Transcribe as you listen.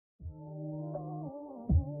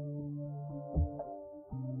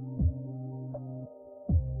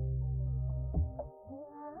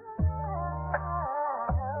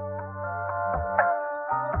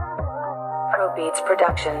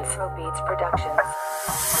Productions.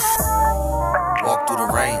 Walk through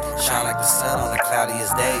the rain, shine like the sun on the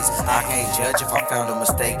cloudiest days. I can't judge if I found a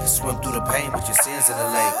mistake. Swim through the pain with your sins in the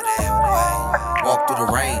lake. Walk through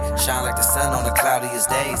the rain, shine like the sun on the cloudiest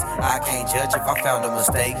days. I can't judge if I found a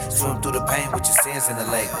mistake. Swim through the pain with your sins in the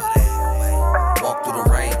lake. Walk through the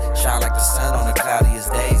rain, shine like the sun on the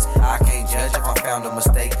cloudiest days. I can't judge if I found a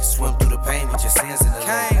mistake. Swim through the pain with your sins in the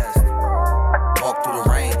lake. Walk through the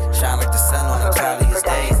rain, shine like the sun on the cloudiest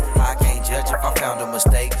days. I can't judge if I found a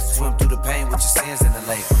mistake. Swim through the pain with your sins in the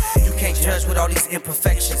lake. You can't judge with all these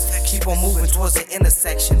imperfections. Keep on moving towards the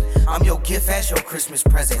intersection. I'm your gift as your Christmas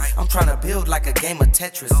present. I'm trying to build like a game of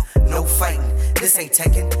Tetris. No fighting, this ain't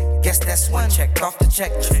Tekken. Guess that's one checked off the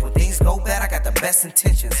checklist. When things go bad, I got the best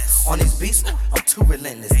intentions. On these beats, I'm too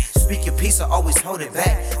relentless. Speak your piece or always hold it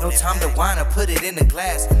back. No time to whine or put it in the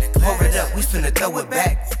glass. Pour it up, we finna throw it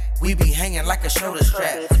back. We be hanging like a shoulder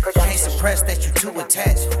strap. Can't suppress that you too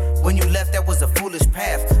attached. When you left, that was a foolish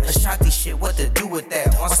path. Ashanti shit, what to do with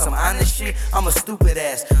that? On some honest shit, I'm a stupid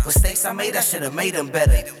ass. Mistakes I made, I should've made them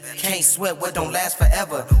better. Can't sweat what don't last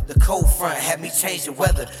forever. The cold front had me change the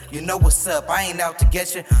weather. You know what's up, I ain't out to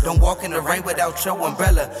get you. Don't walk in the rain without your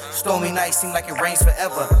umbrella. Stormy nights seem like it rains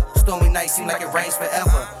forever. Stormy nights seem like it rains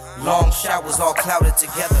forever. Long showers all clouded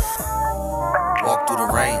together. Walk through the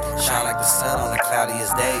rain, shine like the sun on the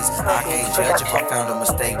cloudiest days. I can't judge if I found a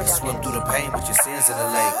mistake. Swim through the pain with your sins in the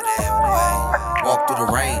lake. Walk through the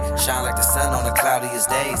rain, shine like the sun on the cloudiest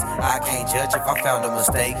days. I can't judge if I found a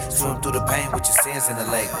mistake. Swim through the pain with your sins in the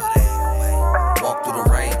lake. Walk through the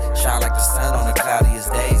rain, shine like the sun on the cloudiest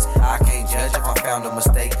days. I can't judge if I found a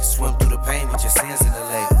mistake. Swim through the pain with your sins in the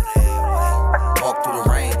lake. Walk through the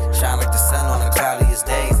rain, shine like the sun on the cloudiest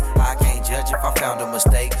days. I can't judge if I found a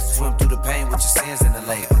mistake. Swim through the pain with your sins in the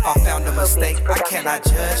lake. If I found a mistake, I cannot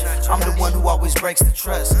judge. I'm the one who always breaks the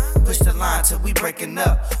trust. Push the line till we breaking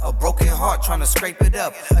up. A broken heart trying to scrape it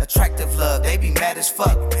up. Attractive love, they be mad as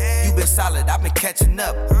fuck. You been solid, I've been catching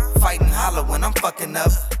up. Fighting holler when I'm fucking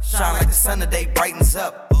up. Shine like the sun, the day brightens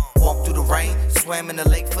up. Walk through the rain, swam in the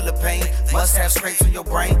lake full of pain. Must have scrapes on your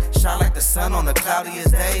brain. Shine like the sun on the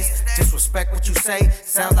cloudiest days. Disrespect what you say,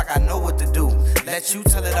 sounds like I know what to do. Let you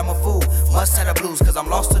tell it I'm a fool. Must have the blues, cause I'm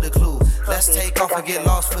lost to the clues. Let's take off and get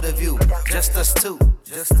lost for the view. Just us two,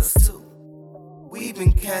 just us two. We've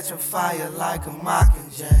been catching fire like a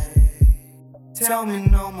mockingjay. Tell me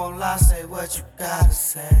no more lies, say what you gotta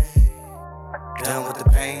say. Done with the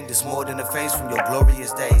pain, there's more than a face from your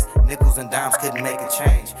glorious days. Nickels and dimes couldn't make a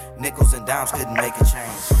change. Nickels and dimes couldn't make a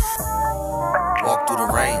change. Walk through the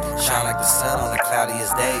rain, shine like the sun on the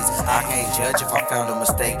cloudiest days. I can't judge if I found a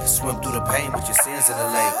mistake. Swim through the pain with your sins in the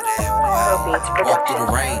lake. Walk through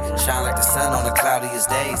the rain, shine like the sun on the cloudiest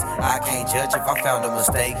days. I can't judge if I found a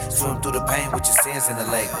mistake. Swim through the pain with your sins in the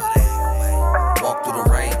lake. Walk through the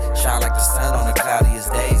rain, shine like the sun on the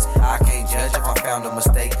cloudiest days. I can't judge if I found a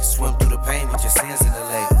mistake. Swim through the pain with your sins in the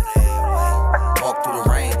lake. Walk through the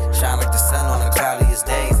rain, shine like the sun on the cloudiest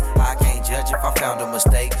days. I can't judge if I found a mistake.